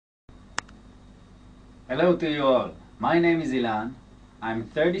Hello to you all. My name is Ilan. I'm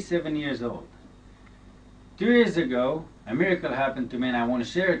 37 years old. 2 years ago, a miracle happened to me and I want to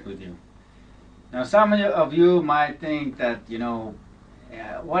share it with you. Now, some of you might think that,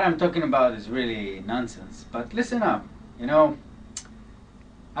 what I'm talking about is really nonsense. But listen up.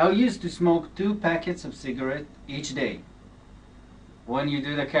 I used to smoke 2 packets of cigarette each day. When you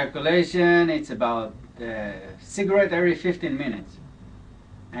do the calculation, it's about cigarette every 15 minutes.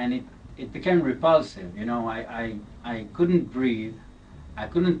 And it became repulsive. I couldn't breathe. I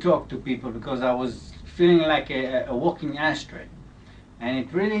couldn't talk to people because I was feeling like a walking ashtray. And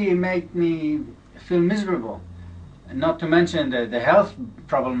it really made me feel miserable. And not to mention the health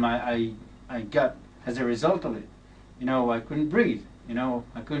problem I got as a result of it. I couldn't breathe.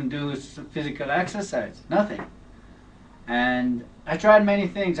 I couldn't do physical exercise. Nothing. And I tried many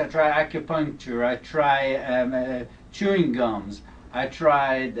things. I tried acupuncture. I tried chewing gums. I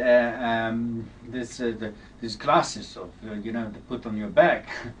tried these glasses of to put on your back.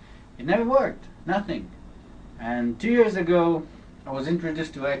 It never worked. Nothing. And 2 years ago, I was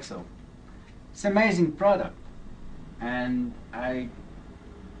introduced to EXO. It's an amazing product, and I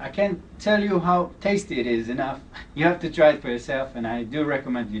can't tell you how tasty it is enough. You have to try it for yourself, and I do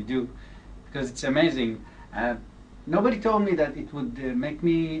recommend you do, because it's amazing. Nobody told me that it would make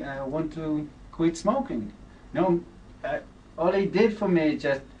me want to quit smoking. No, all it did for me,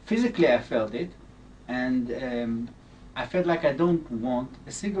 just physically I felt it, and I felt like I don't want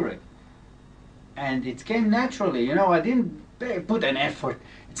a cigarette. And it came naturally, I didn't put an effort.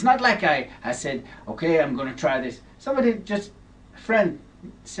 It's not like I said, okay, I'm going to try this. Somebody, just a friend,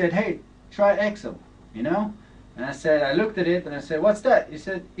 said, hey, try EXO, And I looked at it and I said, what's that? He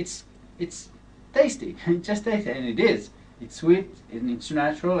said, it's tasty. It just tasty, and it is. It's sweet and it's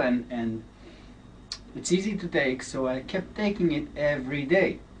natural and it's easy to take, so I kept taking it every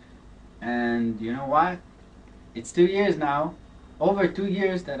day. And you know what? It's 2 years now, over 2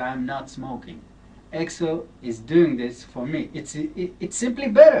 years that I'm not smoking. EXO is doing this for me. It's simply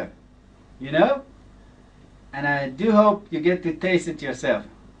better, And I do hope you get to taste it yourself.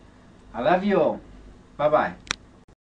 I love you all. Bye-bye.